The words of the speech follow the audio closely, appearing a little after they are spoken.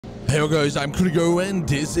Hey guys, I'm Kurigo and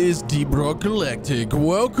this is Rock Galactic.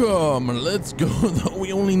 Welcome! Let's go.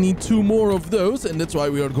 We only need 2 more of those and that's why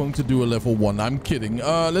we are going to do a level 1. I'm kidding.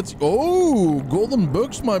 Oh, golden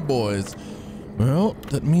bugs, my boys. Well,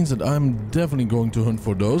 that means that I'm definitely going to hunt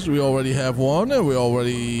for those. We already have one and we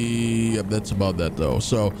already... Yep, that's about that though.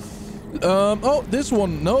 So, oh, this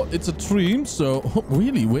one. No, it's a tree. So,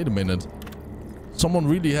 really? Wait a minute. Someone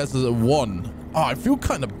really has a 1. Oh, I feel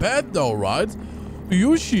kind of bad though, right?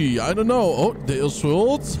 Yushi, I don't know. Oh, Dale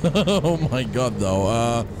Schultz. Oh my god,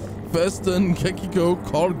 though. Festen, Kekiko,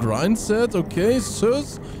 Carl Grind set. Okay,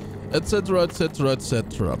 Sus, etc, etc,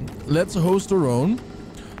 etc. Let's host our own.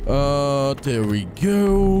 There we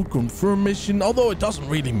go. Confirm mission. Although it doesn't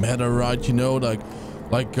really matter, right? You know, like,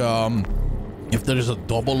 if there is a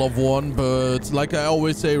double of one, but like I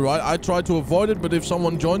always say, right? I try to avoid it, but if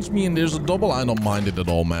someone joins me and there's a double, I don't mind it at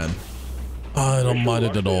all, man. I don't mind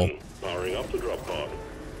it at all. Powering up the drop pod.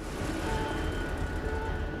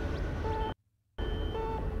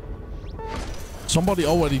 Somebody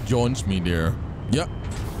already joins me there. Yeah.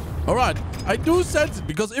 All right. I do sense it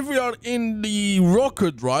because if we are in the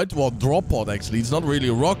rocket, right? Well, drop pod actually. It's not really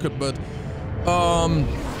a rocket, but and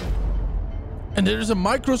there is a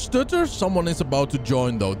micro stutter. Someone is about to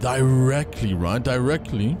join though. Directly, right?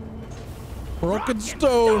 Directly. Rock and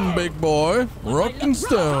stone, big boy. Rock and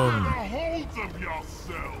stone.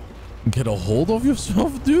 Get a hold of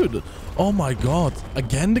yourself, dude. Oh my god.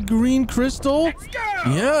 Again the green crystal?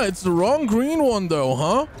 Yeah, it's the wrong green one though,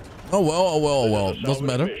 huh? Oh well, oh well, oh well. Doesn't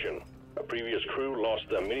matter. A previous crew lost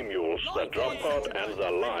their mini mules, their drop pod, and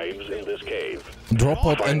their lives in this cave. Drop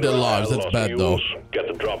pod and their lives, that's bad though. Get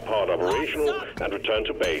the drop pod operational and return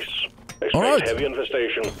to base. Alright. Heavy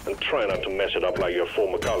infestation and try not to mess it up like your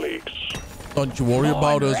former colleagues. Don't you worry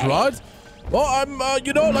about us, right? Well, I'm,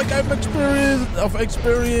 you know, like I'm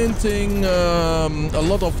experiencing a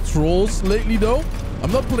lot of trolls lately, though.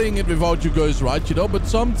 I'm not playing it without you guys, right? You know, but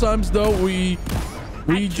sometimes though we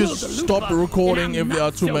just stop recording if there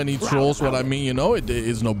are too many trolls. What I mean, you know, it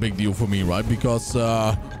is no big deal for me, right? Because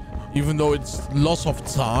even though it's loss of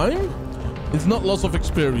time, it's not loss of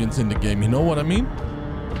experience in the game. You know what I mean?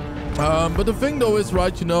 But the thing though is,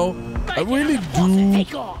 right? You know, I really do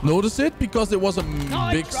notice it because it was a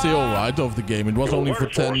big sale, right, of the game. It was only for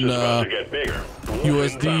 10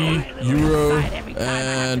 USD, euro,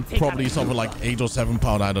 and probably something like 8 or 7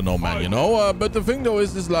 pound. I don't know, man, you know. But the thing though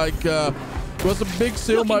is like, it was a big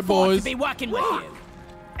sale, my boys.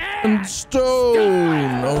 And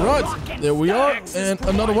stone. All right, there we are. And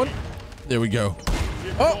another one. There we go.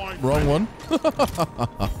 Oh, wrong one.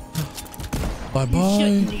 Bye-bye.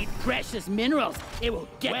 Need precious minerals. It will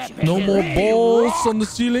get you. No more balls on the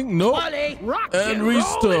ceiling. No. And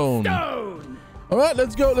restone. All right,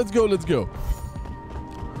 let's go. Let's go. Let's go.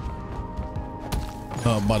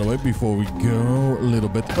 By the way, before we go a little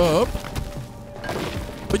bit up.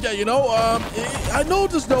 But yeah, you know, I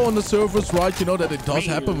noticed though on the servers, right, you know, that it does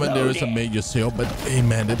happen when there is a major sale. But hey,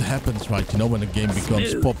 man, it happens, right, you know, when a game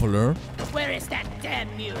becomes popular. Where is that damn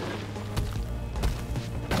mule?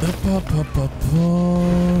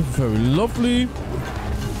 Very lovely.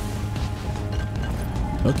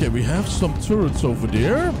 Okay, we have some turrets over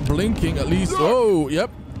there. Blinking at least. Oh, yep.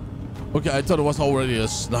 Okay, I thought it was already a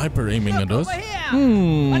sniper aiming at us. Attack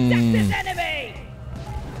this enemy!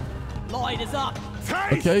 Lloyd is up.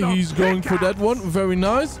 Okay, he's going for that one. Very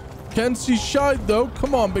nice. Can't see shite though.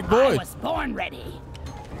 Come on, big boy. I was born ready.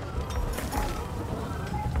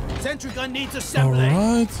 Sentry gun needs assembly.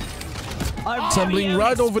 All right. Assembling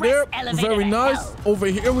right over there. Very nice. Over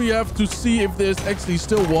here we have to see if there's actually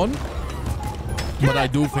still one. But I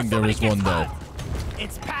do think there is one though.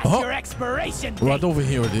 It's past your expiration date. Right over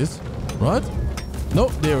here it is. Right? No,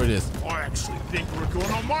 there it is. I actually think we're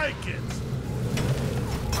going on my kids.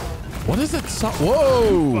 What is it?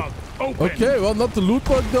 Whoa! Okay, well, not the loot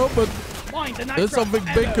bug though, but there's something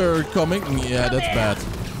bigger coming. Yeah, that's bad.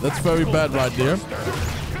 That's very bad right there.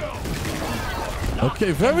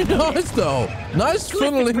 Okay, very nice though. Nice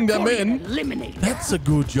funneling them in. That's a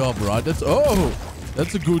good job, right? That's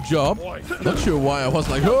a good job. Not sure why I was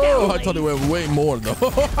like, oh, I thought there were way more though.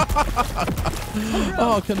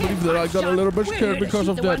 Oh, I can't believe that I got a little bit scared because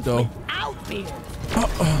of that though.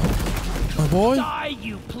 My boy.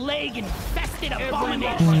 You plague infested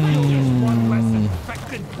abomination.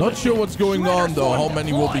 Not sure what's going on though. How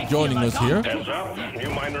many will be joining us here? Heads up, new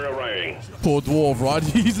miner arriving. Poor dwarf, right?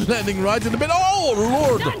 He's landing right in the middle. Oh,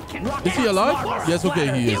 Lord! Is he alive? Yes, okay,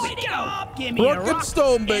 he is. Rock and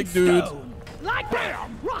stone, big dude.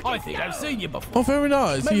 I think I've seen you before. Oh, very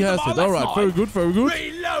nice. He has it. All right, very good, very good.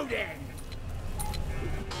 Reloading.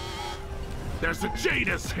 There's a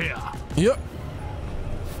Jadis here. Yep.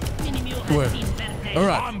 Where? All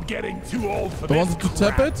right. I'm getting too old for I this. wanted to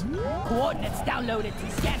tap it. Coordinates downloaded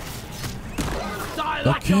to scanner.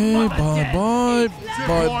 Okay, bye-bye.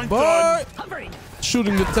 Bye-bye. Hovering.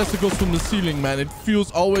 Shooting the testicles from the ceiling, man. It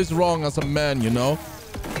feels always wrong as a man, you know?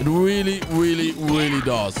 It really, really, really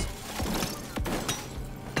does.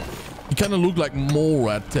 You kind of look like mole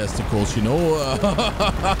rat testicles, you know?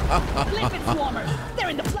 Limpet swarmers. They're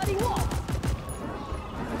in the bloody wall.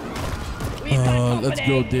 Let's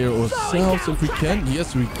go there ourselves if we can.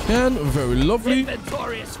 Yes, we can. Very lovely.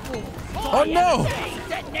 Oh, no.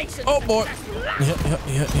 Oh, boy.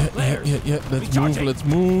 Yeah. Let's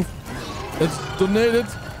move. Let's donate it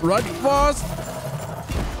right fast.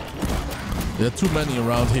 There are too many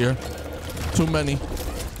around here. Too many.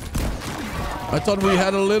 I thought we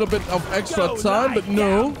had a little bit of extra time, but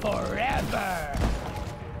no.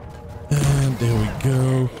 And there we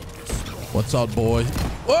go. What's up, boy?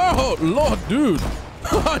 Oh, Lord, dude.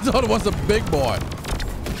 I thought it was a big boy.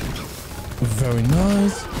 Very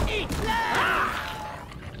nice.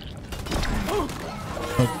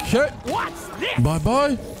 Okay.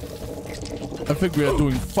 Bye-bye. I think we are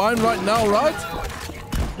doing fine right now, right?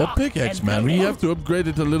 That pickaxe, man. We have to upgrade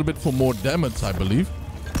it a little bit for more damage, I believe.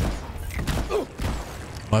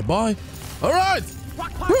 Bye-bye. All right.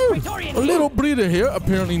 A little breather here.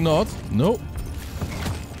 Apparently not. Nope.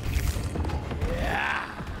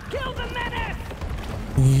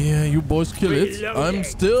 Yeah, you boys kill it. I'm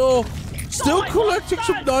still collecting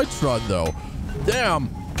some nitride, though. Damn.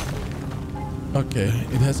 Okay,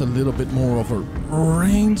 it has a little bit more of a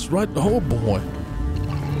range, right? Oh, boy.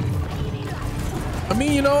 I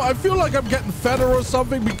mean, you know, I feel like I'm getting fatter or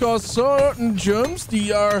something because certain jumps,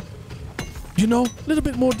 they are, you know, a little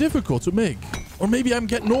bit more difficult to make. Or maybe I'm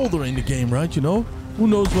getting older in the game, right? You know? Who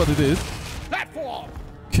knows what it is?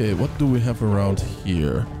 Okay, what do we have around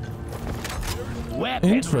here?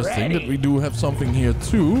 Interesting that we do have something here,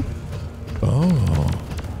 too. Oh.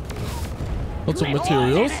 Lots of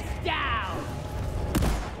materials.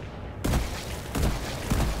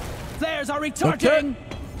 Flares are recharging. Okay.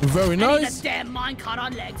 Very nice. I need a damn minecart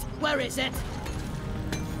on legs. Where is it?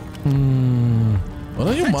 What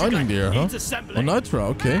are you mining there, huh? Oh, nitra,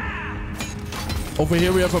 okay. Over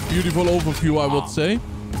here we have a beautiful overview, I would say.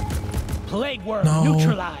 Plague worm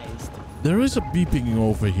neutralized. There is a beeping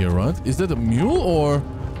over here, right? Is that a mule or?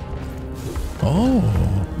 Oh,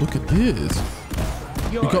 look at this.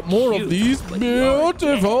 We got more of these.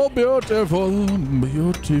 Beautiful, beautiful,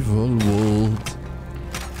 beautiful world.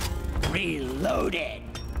 Reloaded.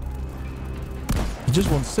 I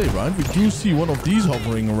just want to say, right? We do see one of these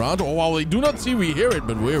hovering around. Oh, well, we do not see, we hear it,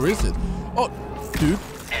 but where is it? Oh, dude.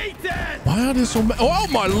 Why are there so many? Oh,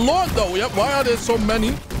 my Lord, though. Yeah, why are there so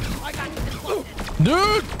many?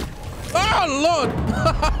 Dude. Oh, Lord.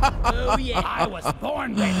 Oh, yeah. I was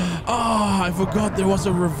born ready. Ah, I forgot there was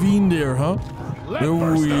a ravine there, huh? We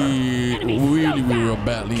were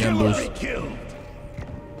badly ambushed.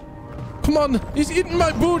 Come on, he's eating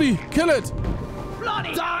my booty. Kill it.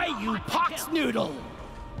 Die, you pox noodle.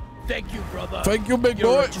 Thank you, brother. Thank you, big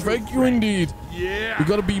boy. Thank you indeed. Yeah. We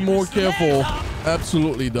gotta be more careful.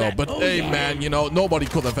 Absolutely, though. But hey, man, you know, nobody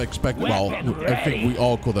could have expected. Well, I think we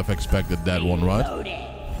all could have expected that one, right?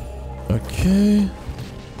 Okay.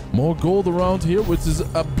 More gold around here, which is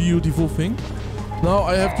a beautiful thing. Now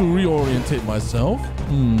I have to reorientate myself.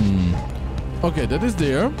 Okay, that is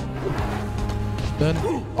there. Then,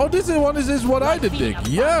 oh, this is what I did dig.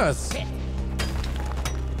 Yes.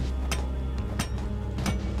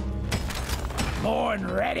 Born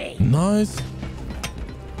ready. Nice.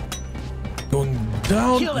 Going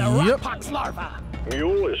down. Kill a Yep. rockpox larva.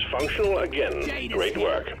 Mule is functional again. Great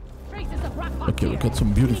work. Okay, we got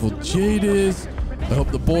some beautiful jades. I hope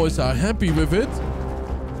the boys are happy with it.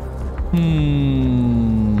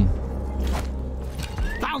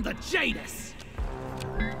 Found the Jadis.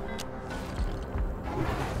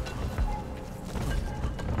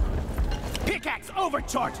 Pickaxe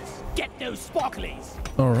overcharges. Get those sparklies.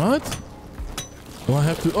 All right. Do I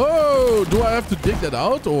have to? Oh, do I have to dig that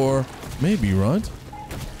out or maybe, right?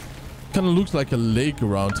 Kind of looks like a lake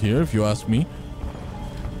around here, if you ask me.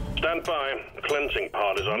 Stand by. The cleansing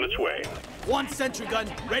part is on its way. One sentry gun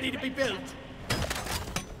ready to be built.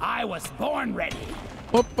 I was born ready.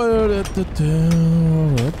 Requested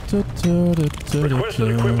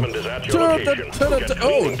equipment is at your location.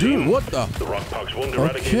 Oh, dude, what the? The rockpox won't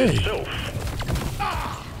eradicate itself.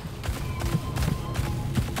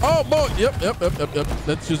 Oh, boy. Yep.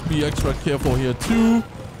 Let's just be extra careful here, too.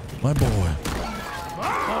 My boy.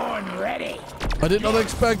 Born ready. I did not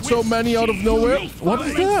expect so many out of nowhere. What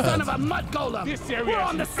is Son of that? a mud golem. We're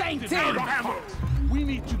on the same team. We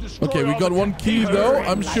need to destroy Okay, we all got the one key containers. though.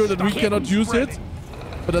 I'm sure that we cannot use it.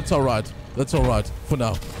 But that's alright. That's alright for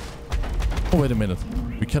now. Oh, wait a minute.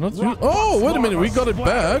 We cannot use... Oh, wait a minute. We got it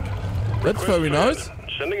back. That's very nice.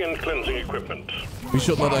 Sending in cleansing equipment. We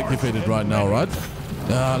should not activate it right now, right?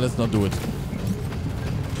 Ah, let's not do it.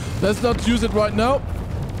 Let's not use it right now.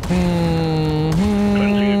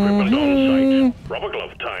 Cleansing equipment on site. Rubber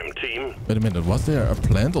glove time, team. Wait a minute. Was there a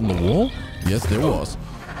plant on the wall? Yes, there was.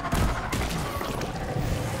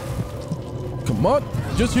 Come on.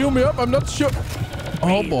 Just heal me up. I'm not sure.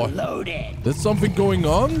 Oh, boy. There's something going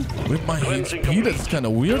on with my Cleansing HP. complete. That's kind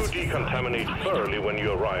of weird. Do decontaminate thoroughly when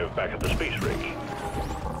you arrive back at the space rig.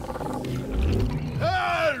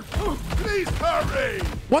 Help! Please hurry!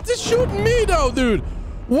 What is shooting me though, dude?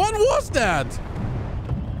 What was that?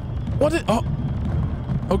 What is... Oh.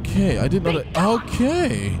 Okay, I did not...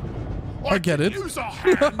 Okay. I get it. Use a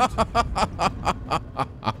hand.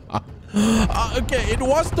 Okay, it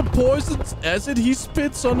was the poisoned acid he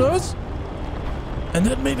spits on us. And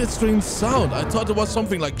that made a strange sound. I thought it was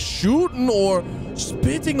something like shooting or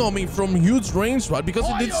spitting on me from huge range, right? Because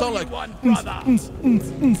it did sound like...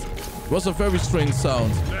 It was a very strange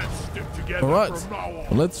sound. Let's stick together. All right, from now on. well,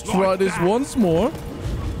 let's try this once more.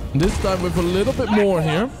 This time with a little bit more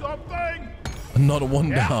here. Something. Another one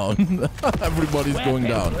down. Everybody's going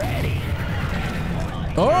down.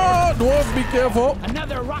 Oh, dwarf, be careful.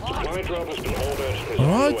 Another rocket. Supply drop has been ordered. Is All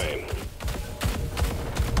on right. the way.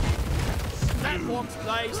 Platforms,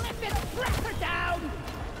 please.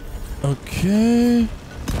 Okay.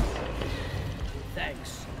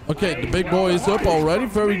 Thanks. Okay, the big boy is up already.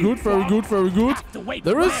 Very good, very good, very good.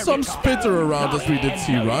 There is some spitter around, as we did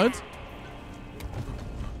see, right?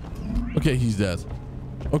 Okay, he's dead.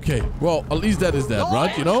 Okay, well, at least that is dead,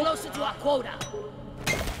 right? You know? Closer to our quota.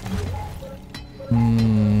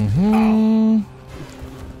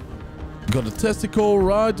 Got a testicle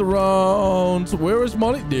right around... Where is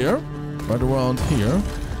money? There. Right around here.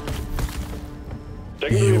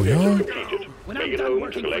 Secondary we are. objective completed. When Make I'm it done home to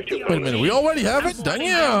working collect for your Wait a minute, we already have it?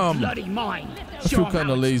 Damn! Bloody mine. I feel kind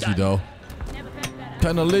of lazy, though.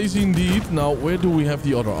 Kind of lazy indeed. Now, where do we have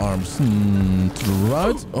the other arms? To the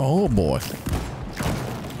right? Oh, boy.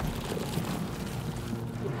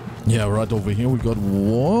 Yeah, right over here. We got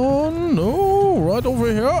one. No, right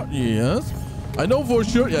over here. Yes. I know for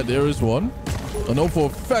sure. Yeah, there is one. I know for a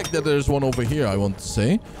fact that there's one over here, I want to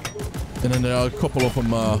say. And then there are a couple of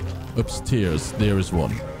them upstairs. There is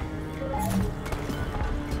one.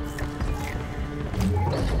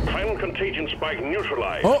 Final contagion spike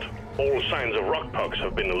neutralized. Oh. All signs of rock pugs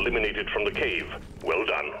have been eliminated from the cave. Well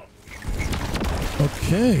done.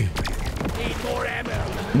 Okay. Need more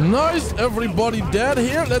ammo. Nice. Everybody dead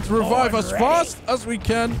here. Let's revive as fast as we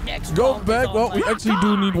can. Go back. Well, we actually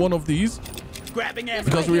do need one of these. Grabbing ammo.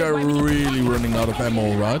 Because we are really running out of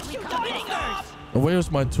ammo, right? Now, where's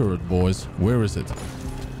my turret, boys? Where is it?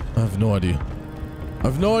 I have no idea. I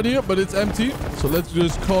have no idea, but it's empty. So let's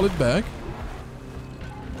just call it back.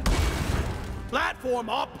 Platform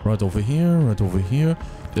up. Right over here, right over here.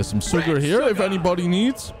 There's some sugar here if anybody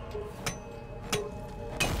needs.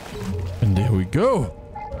 And there we go.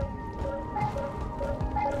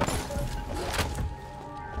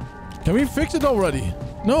 Can we fix it already?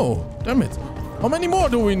 No, damn it. How many more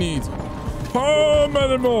do we need? How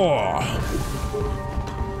many more?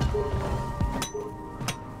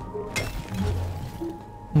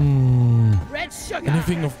 Red sugar.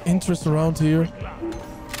 Anything of interest around here?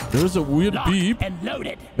 There is a weird Locked beep. and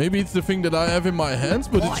loaded. Maybe it's the thing that I have in my hands,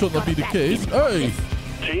 but it should not be the case. Hey!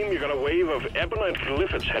 Team, you got a wave of ebonite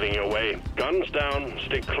glyphids heading your way. Guns down,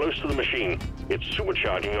 stay close to the machine. It's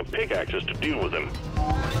supercharging your pickaxes to deal with them.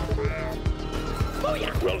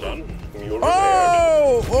 Booyah. Well done. You're repaired.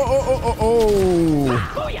 Oh! Oh!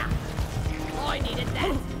 Oh! Booyah. I needed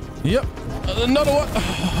that. Yep. Another one.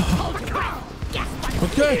 Hold your breath. Yes, but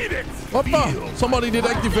Okay. Hoppa. Somebody did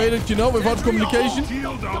activate it, you know, without communication.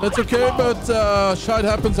 That's okay, but shite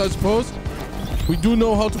happens, I suppose. We do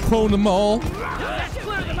know how to prone them all. let's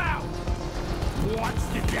clear them out. What's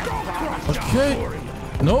the death? Okay.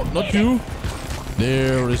 No, not you.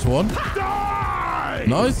 There is one. Die!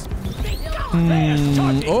 Nice.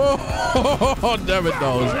 Oh, damn it,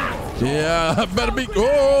 those. Yeah, better be.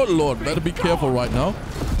 Oh, Lord, better be careful right now.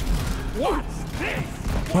 What's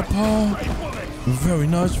this? Papa. Very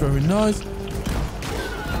nice, very nice.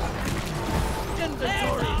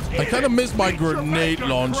 I kind of miss my grenade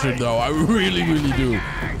launcher, though. I really, really do.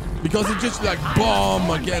 Because it just like bomb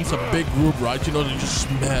against a big group, right? You know, they just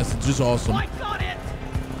smash. It's just awesome. I got it.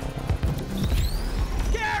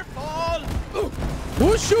 Careful.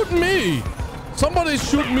 Who's shooting me? Somebody's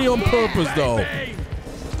shooting me on purpose, though.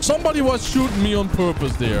 Somebody was shooting me on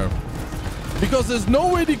purpose there. Because there's no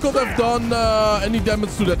way they could have done any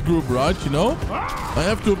damage to that group, right? You know? I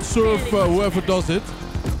have to observe whoever does it.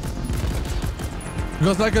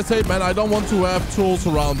 Because like I say, man, I don't want to have trolls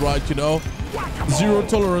around, right? You know? Zero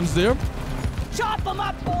tolerance there. Chop them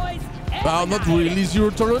up, boys. Well, not really zero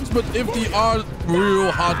tolerance, but if they are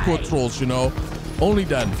real hardcore trolls, you know? Only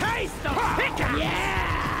then. Taste them.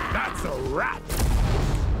 Yeah. That's a wrap.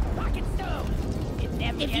 Rocket stone.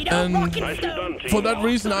 If you don't And rocket stone. for that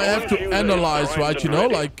reason, I have to analyze, right? You know,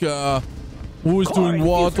 like who is doing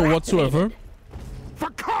what or whatsoever. For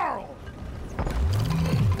Carl.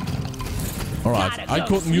 All right, I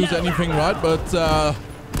couldn't use anything, right? But I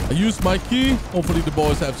used my key. Hopefully, the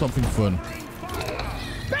boys have something fun.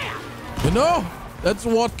 You know, that's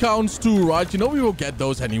what counts too, right? You know, we will get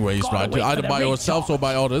those anyways, right? Either by ourselves or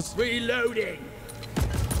by others. Reloading.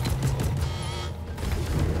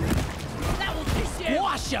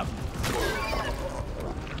 Wash them.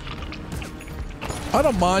 I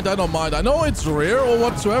don't mind. I know it's rare or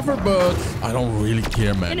whatsoever, but I don't really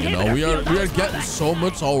care, man. You know, we are getting so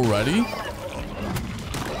much already.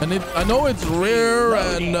 And I know it's rare,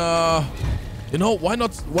 and you know, why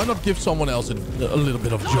not give someone else a little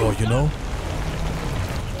bit of joy, you know?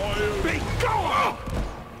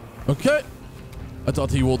 Okay. I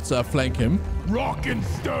thought he would flank him. Rock and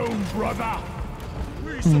stone, brother.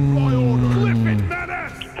 Resupply order. Clifford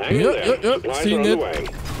Menace. Yep. Seeing it.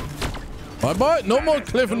 Bye-bye. No more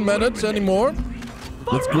Cliff and Menace anymore.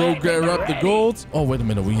 Let's go grab the gold. Oh, wait a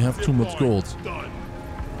minute. We have too much gold.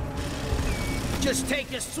 Just take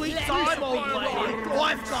your sweet time, old lady.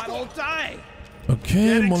 I've got all day.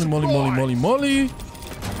 Okay, molly.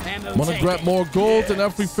 Wanna grab more gold and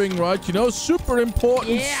everything, right? You know, super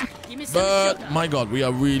important. Yeah, give me some But sugar. my God, we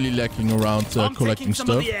are really lacking around collecting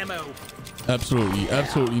stuff.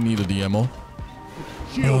 Absolutely needed the ammo.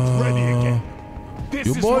 Shields ready again. This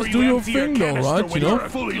you is boys where do your empty thing though, canister right? when You know? you're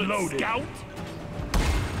fully loaded. Scout.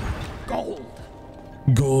 Gold.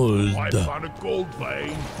 Gold. I found a gold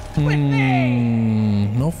vein.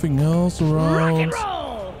 Nothing else Rock around. and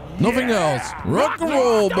roll. Nothing else. Rock and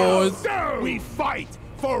roll, boys. We fight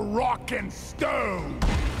for rock and stone.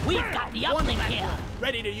 We've got the uplink here.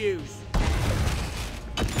 Ready to use.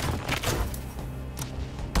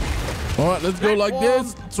 All right, let's go like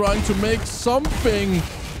this. Trying to make something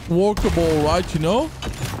workable, right? You know?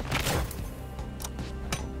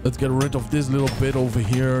 Let's get rid of this little bit over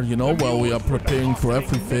here, you know, while we are preparing for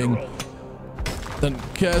everything. Then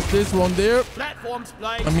cast this one there. Platforms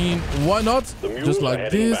place. I mean, why not? Just like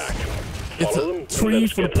this. It's a 3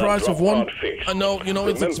 for the price of 1. I know, you know,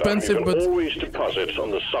 it's expensive, but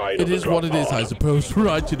it is what it is, I suppose,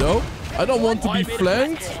 right? You know? I don't want to be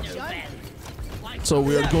flanked. So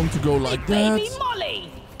we are going to go like that.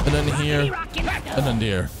 And then here. And then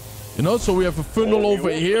there. You know, so we have a funnel over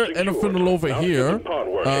here and a funnel over here.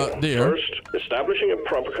 There. First, establishing a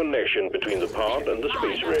proper connection between the pod and the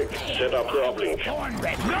space rig. Set up the uplink.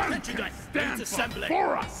 None stand assembly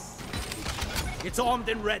for us. It's armed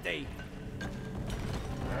and ready.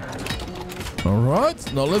 All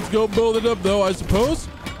right. Now let's go build it up, though, I suppose.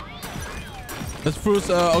 Let's first.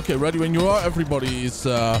 Okay, ready when you are. Everybody is.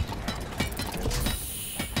 Oh,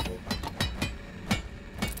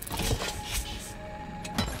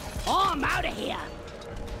 I'm out of here.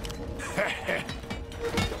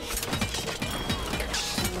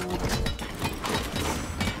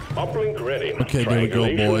 Uplink ready. Okay, there we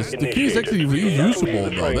go, boys. The key is actually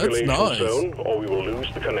reusable, though. That's nice. Or we will lose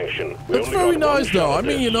the connection. That's very nice, though. I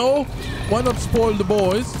mean, you know, why not spoil the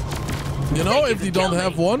boys? You know, if they don't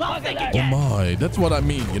have one. Oh my, that's what I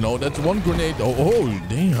mean. You know, that's one grenade. Oh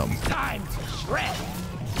damn. Time to shred.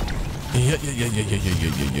 Yeah.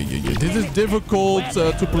 This is difficult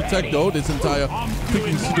to protect, though. This entire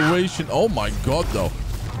freaking situation. Oh my God, though.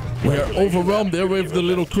 We are overwhelmed there with the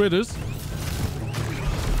little critters.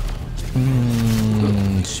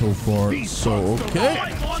 So far, so okay.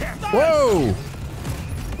 Whoa!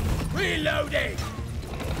 Reloading.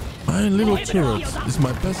 My little turret is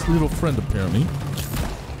my best little friend, apparently.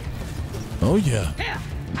 Oh yeah.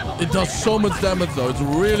 It does so much damage, though. It's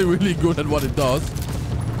really good at what it does.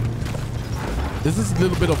 This is a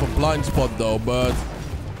little bit of a blind spot, though, but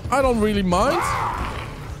I don't really mind.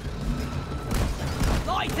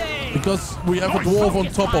 Because we have a dwarf on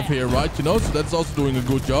top of here, right? You know, so that's also doing a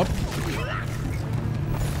good job.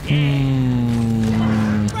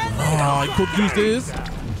 I could use this.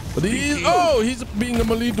 But he's being a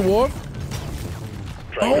melee dwarf.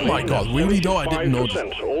 Oh my God, really though? I didn't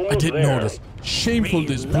notice. Shameful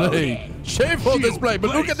display. Shameful display.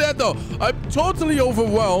 But look at that though. I'm totally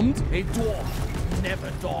overwhelmed. A dwarf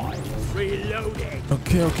never dies. Reloading.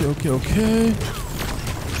 Okay.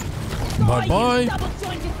 Bye-bye.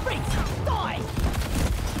 Double-jointed freaks! Die!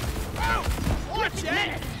 Watch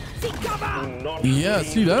it. See cover! Do not Yeah, leave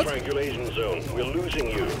see the that? triangulation zone. We're losing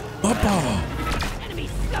you. Hoppa. Enemy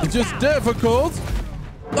slow It's just down. difficult.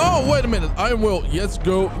 Oh, wait a minute. I will. Yes,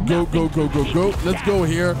 go. Let's go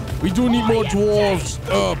here. We do need more dwarves.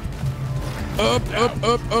 Up. I'm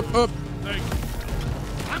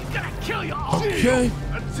gonna kill you all. Okay.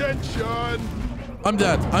 Attention! I'm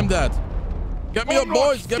dead. Get me up,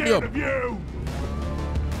 boys. Get me up.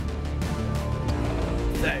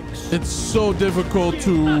 Thanks. It's so difficult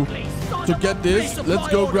to get this. Let's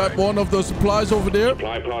go grab one of those supplies over there.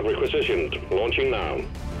 Supply pod requisitioned. Launching now.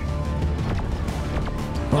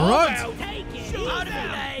 All right. Take it easy.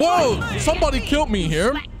 Whoa, somebody killed me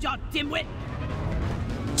here. Slack jaw dimwit.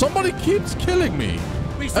 Somebody keeps killing me.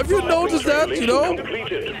 Have you noticed that, you know?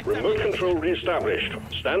 Completed. Remote control reestablished.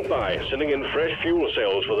 Stand by. Sending in fresh fuel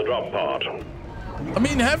cells for the drop pod. I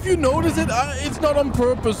mean, have you noticed it? It's not on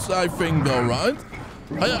purpose, I think, though, right?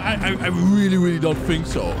 I really don't think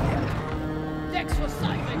so. Dex for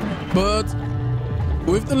siphon. But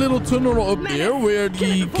with the little tunnel up there where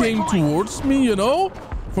he came towards me, you know,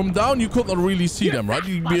 from down you could not really see them, right?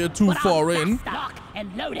 You'd be too far in. Lock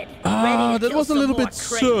and loaded. That was a little bit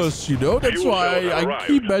sus, you know? That's Fuel why cells I arrived.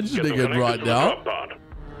 keep Get mentioning them it right connected to the now. drop pod.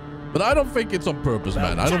 But I don't think it's on purpose,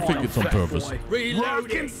 man. I don't think it's on purpose.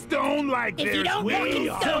 Rock and stone like If you there's don't rock way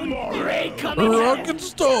and stone, tomorrow. you ain't coming Rock home. and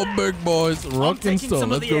stone, big boys. Rock and taking stone.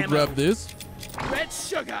 some of Let's the go ammo. grab this. Red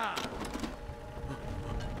sugar.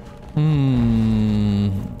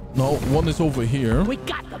 No, one is over here. We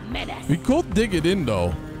got the menace. We could dig it in,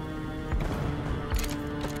 though.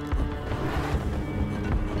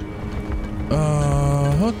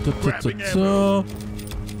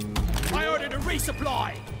 I ordered a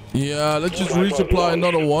resupply. Yeah, let's just Supply pod resupply launched.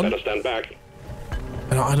 another one. Better stand back.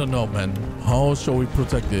 I don't know, man. How shall we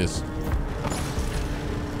protect this?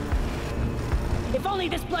 If only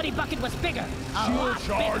this bloody bucket was bigger. A Shield lot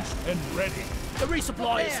bigger. charged and ready. The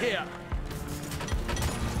resupply is here.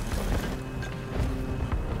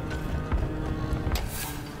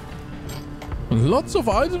 Lots of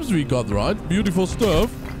items we got, right? Beautiful stuff.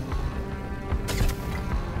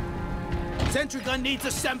 Sentry gun needs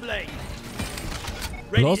assembling.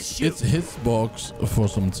 Ready to Lost shoot. its hitbox for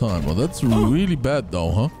some time. Well, that's really bad,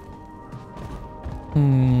 though, huh?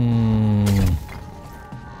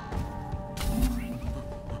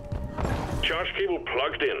 Charge cable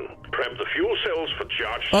plugged in. Prep the fuel cells for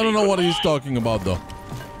charge. I don't know what sequence. he's talking about, though.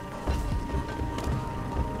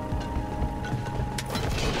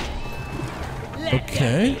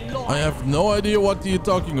 Okay. I have no idea what you're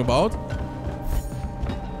talking about.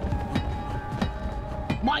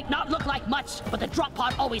 Might not look like much, but the drop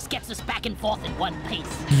pod always gets us back and forth in one piece.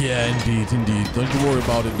 Yeah, indeed. Don't you worry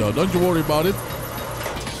about it, though. Don't you worry about it.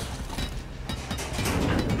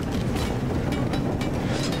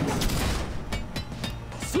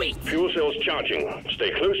 Sweet. Fuel cells charging.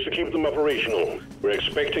 Stay close to keep them operational. We're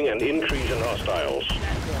expecting an increase in hostiles.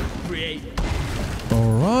 Create.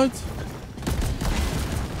 All right.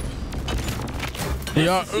 We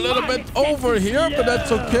are a little bit over here, but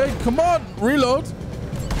that's okay. Come on, reload.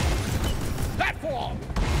 Platform.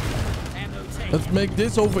 Ammo tank. Let's make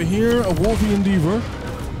this over here a Wolfie Endeavor.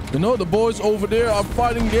 You know, the boys over there are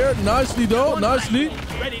fighting there. Nicely, though. Nicely.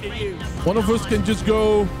 Ready to use. One of us can just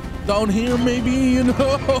go down here, maybe, you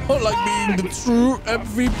know, like being the true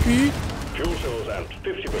MVP. Fuel cells at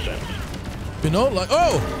 50%. You know, like,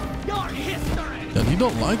 oh! Your history. And he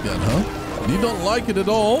don't like that, huh? He don't like it at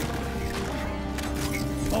all.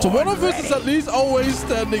 So one of us is at least always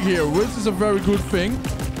standing here, which is a very good thing.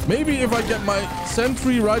 Maybe if I get my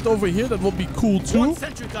sentry right over here, that would be cool too. One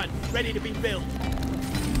sentry gun ready to be built.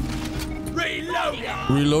 Reloading.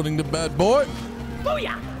 Reloading the bad boy.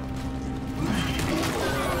 Booyah.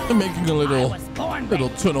 And making a little was born little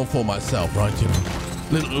tunnel for myself, right? You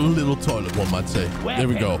know, little toilet, one might say. There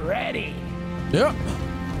we go. Ready. Yeah.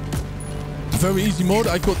 Very easy mode.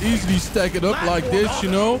 I could easily stack it up like this, you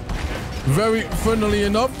know. Very funnily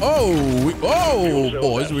enough. Oh,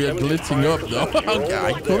 boys, we are blitzing up though. Okay,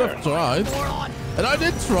 I could have tried. And I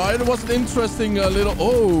did try. It was an interesting little...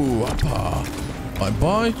 Oh,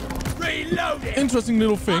 bye-bye. Reloading. Interesting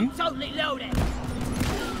little thing. Totally loaded.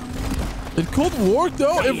 It could work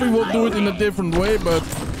though if we would do it in a different way, but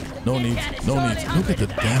no need. Look at the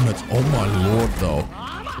damage. Oh my lord, though.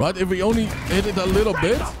 Right, if we only hit it a little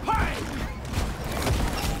bit.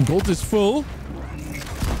 Gold is full.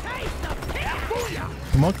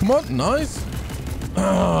 Come on, nice.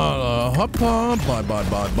 Hoppa,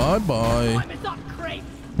 bye. I'm not crazy.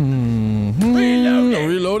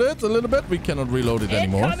 Reload it a little bit. We cannot reload it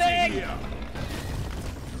anymore.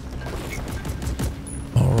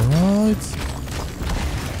 All right.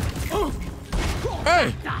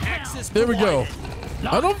 Hey, there we go.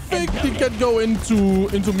 I don't think he can go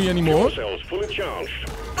into me anymore. Cells fully charged.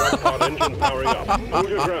 Drop engine powering up. Hold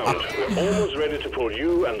your ground. We're almost ready to pull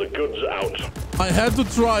you and the goods out. I had to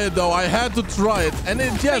try it though. I had to try it, and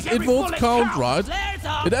yes, it won't count, right?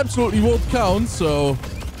 It absolutely won't count. So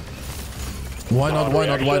why not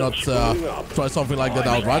try something like that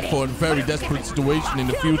out, right? For a very desperate situation in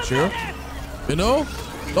the future, you know?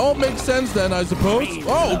 It all makes sense then, I suppose.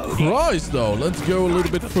 Oh Christ, though. Let's go a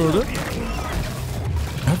little bit further.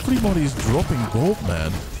 Everybody is dropping gold,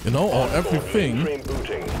 man. You know, or everything. Hate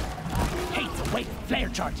to wait, flare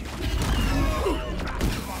charge.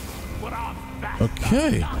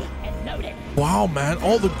 Okay. Wow, man.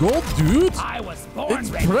 All the gold, dude. It's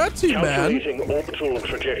pretty, man. Calculating orbital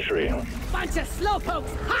trajectory. Bunch of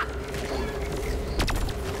slowpokes. Ha!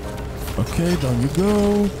 Okay, down you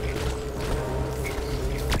go.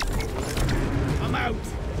 I'm out.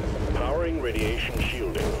 Powering radiation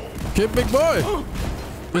shielding. Okay, big boy.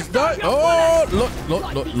 Just die. Oh, look.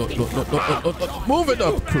 Move it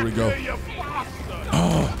up, Kurigo.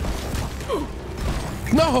 Oh.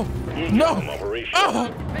 No. No.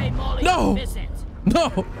 No.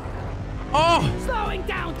 No. Oh. Slowing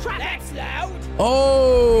down traffic. That's loud.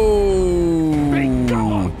 Oh.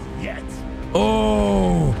 Yet.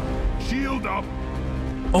 Oh. Shield up.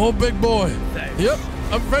 Oh, big boy. Yep.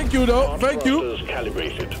 Thank you, though. Thank you.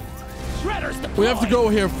 Calibrated. We have to go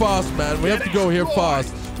here fast, man. We have to go here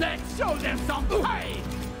fast. Let's show them some pain.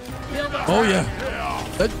 Oh, yeah.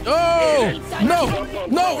 Oh.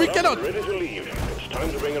 No, we cannot. Ready to leave. It's time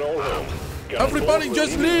to bring it all home. Everybody,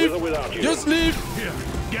 just leave. Just leave. Here,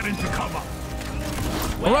 get into cover.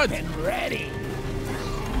 All right. Ready.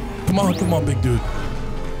 Come on, big dude.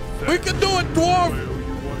 We can do it, dwarf.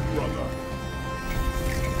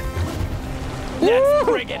 Let's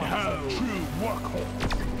bring it home. True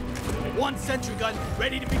workhorse. One sentry gun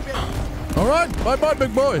ready to be built. All right. Bye-bye,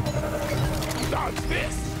 big boy. Dodge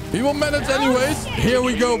this. We will manage anyways. Here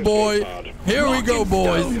we go, boy. Here we go,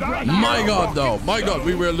 boys. My God, though. My God,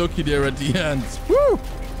 we were lucky there at the end. Woo.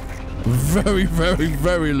 Very, very,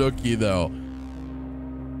 very lucky, though.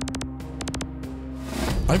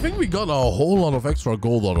 I think we got a whole lot of extra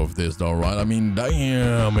gold out of this, though, right? I mean,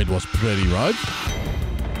 damn, it was pretty, right?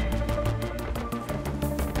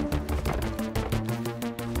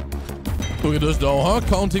 Look at this, though, huh?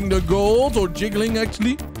 Counting the gold, or jiggling,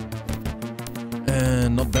 actually.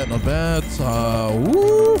 And not bad, not bad.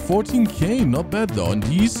 Woo, 14k, not bad, though. And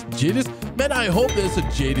these JDs, man, I hope there's a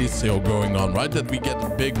JD sale going on, right? That we get a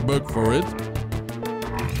big buck for it.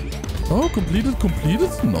 Oh, completed.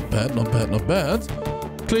 Not bad, not bad, not bad.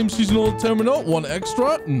 Claim seasonal terminal, 1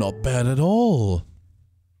 extra. Not bad at all.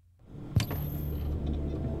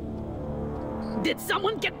 Did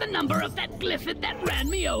someone get the number of that glyphid that ran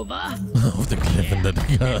me over? Of the glyphid that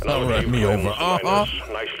ran me over.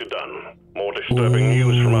 Nicely done. More disturbing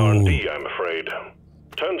news from R&D, I'm afraid.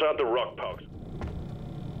 Turns out the rock pogs.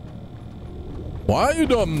 Why are you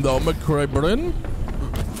dumb, though, McCrabbin?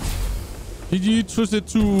 Did you trust it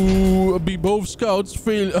to be both scouts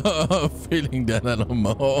failing that? I don't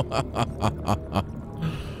know.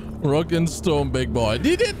 Rock and stone, big boy.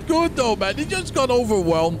 He did good, though, man. He just got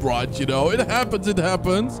overwhelmed, right? You know, it happens, it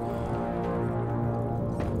happens.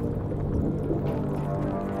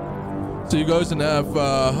 So you guys and have,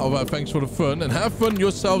 thanks for the fun. And have fun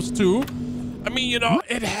yourselves, too. I mean, you know,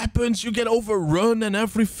 it happens. You get overrun and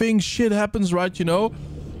everything. Shit happens, right? You know?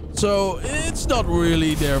 So it's not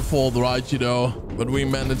really their fault, right? You know? But we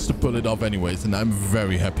managed to pull it off anyways. And I'm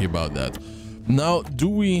very happy about that. Now, do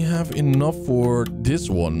we have enough for this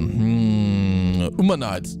one?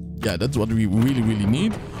 Humanites. Yeah, that's what we really, really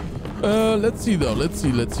need. Let's see, though. Let's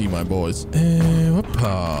see, my boys.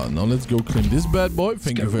 Now, let's go claim this bad boy.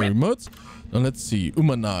 Thank you very much. Now, let's see.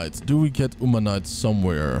 Humanites. Do we get Humanites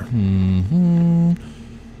somewhere?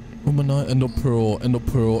 Humanite, Ender Pearl, Ender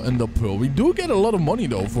Pearl, Ender Pearl. We do get a lot of money,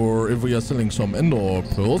 though, for if we are selling some Ender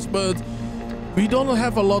Pearls, but we don't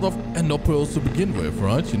have a lot of Ender Pearls to begin with,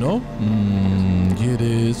 right? You know? Here it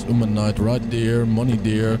is. Humanite right there. Money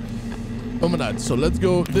there. Humanite. So let's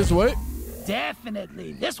go this way.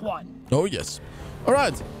 Definitely this one. Oh, yes. All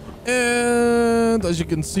right. And as you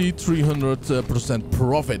can see, 300%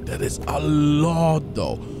 profit. That is a lot,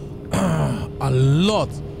 though. A lot.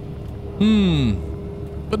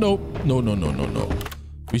 But no.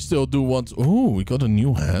 We still do want... Oh, we got a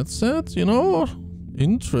new headset, you know?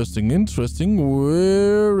 Interesting.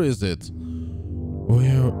 Where is it?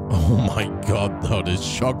 Where? Oh my god, no, this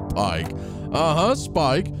shock pike.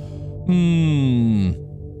 Spike.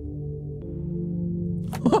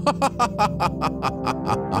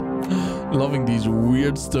 Loving these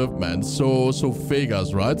weird stuff, man. So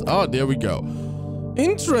Vegas, right? Ah, there we go.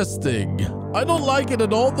 Interesting. I don't like it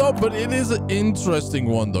at all, though, but it is an interesting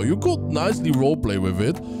one, though. You could nicely roleplay with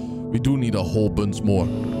it. We do need a whole bunch more.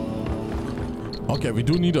 Okay, we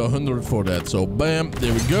do need 100 for that. So, bam,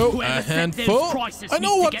 there we go. A handful. I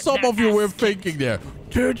know what some of you were thinking there.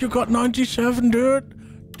 Dude, you got 97, dude.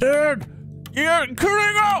 Dude, yeah,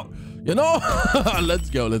 Kurigo. You know? Let's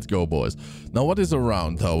go, boys. Now, what is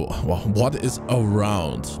around, though? Well, what is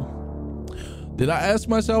around? Did I ask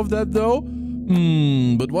myself that, though?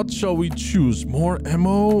 But what shall we choose? More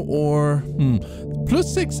ammo or...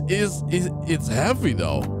 +6 it's heavy,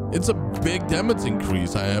 though. It's a big damage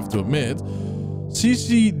increase, I have to admit.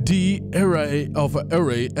 CCD array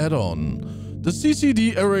add-on. The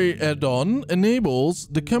CCD array add-on enables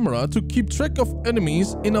the camera to keep track of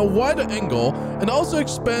enemies in a wider angle and also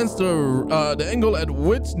expands the angle at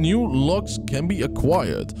which new locks can be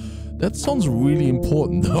acquired. That sounds really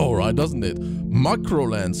important though, right, doesn't it? Macro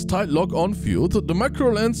lens, tight lock-on field. The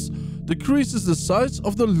macro lens decreases the size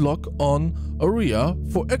of the lock-on area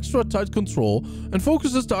for extra tight control and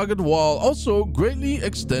focuses target while also greatly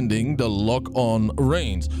extending the lock-on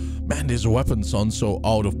range. Man, this weapon sounds so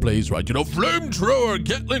out of place, right? You know, flamethrower,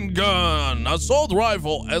 Gatling gun, assault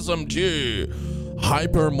rifle, SMG,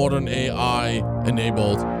 hyper modern AI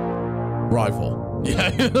enabled rifle.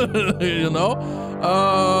 Yeah, you know,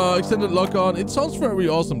 extended lock-on. It sounds very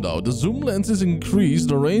awesome though. The zoom lenses increase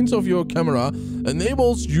the range of your camera,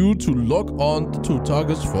 enables you to lock on to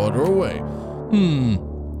targets further away.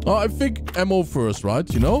 Oh, I think ammo first, right?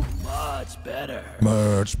 You know? Much better.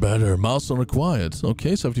 Much better. Milestone required.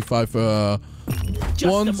 Okay, 75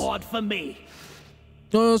 Just ones. a mod for me.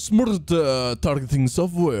 Smart targeting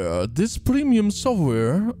software. This premium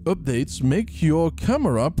software updates make your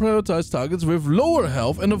camera prioritize targets with lower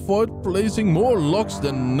health and avoid placing more locks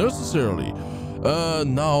than necessarily.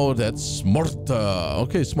 Now that's smart.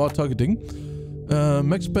 Okay, smart targeting.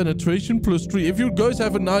 Max penetration +3. If you guys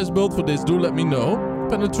have a nice build for this, do let me know.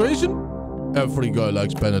 Penetration? Every guy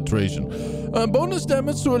likes penetration. Bonus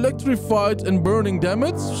damage to electrified and burning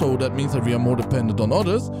damage. So that means that we are more dependent on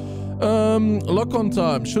others. Lock-on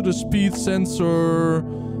time, shutter speed, sensor,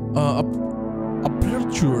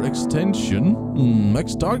 aperture extension,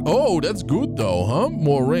 max target. Oh, that's good though, huh?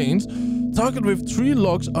 More range. Target with 3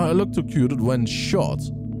 locks are electrocuted when shot.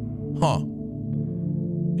 Huh.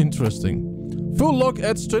 Interesting. Full lock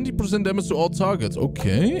adds 20% damage to all targets.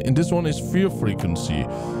 Okay, and this one is fear frequency.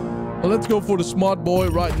 Well, let's go for the smart boy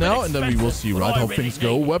right now, and then we will see, right, how things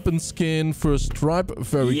go. Weapon skin, first stripe,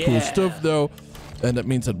 very cool stuff though. And that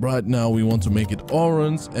means that right now we want to make it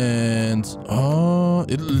orange, and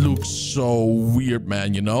it looks so weird,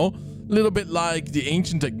 man, you know? A little bit like the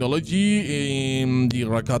ancient technology in the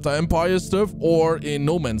Rakata Empire stuff or in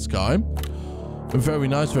No Man's Sky. Very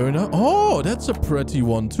nice, very nice. Oh, that's a pretty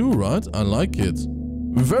one too, right? I like it.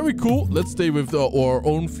 Very cool. Let's stay with our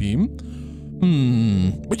own theme.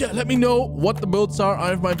 But yeah, let me know what the builds are. I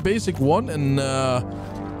have my basic one, and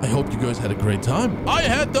I hope you guys had a great time. I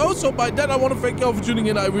had those, so by that I want to thank you all for tuning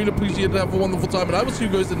in. I really appreciate it. Have a wonderful time, and I will see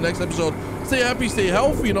you guys in the next episode. Stay happy, stay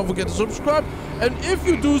healthy, and don't forget to subscribe. And if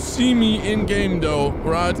you do see me in game though,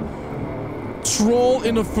 right, troll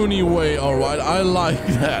in a funny way, all right? I like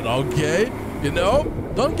that, okay? You know,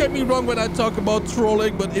 don't get me wrong when I talk about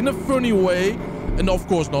trolling, but in a funny way. And of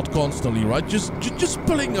course, not constantly, right? Just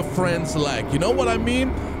pulling a friend's leg. You know what I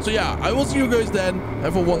mean? So yeah, I will see you guys then.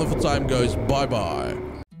 Have a wonderful time, guys. Bye-bye.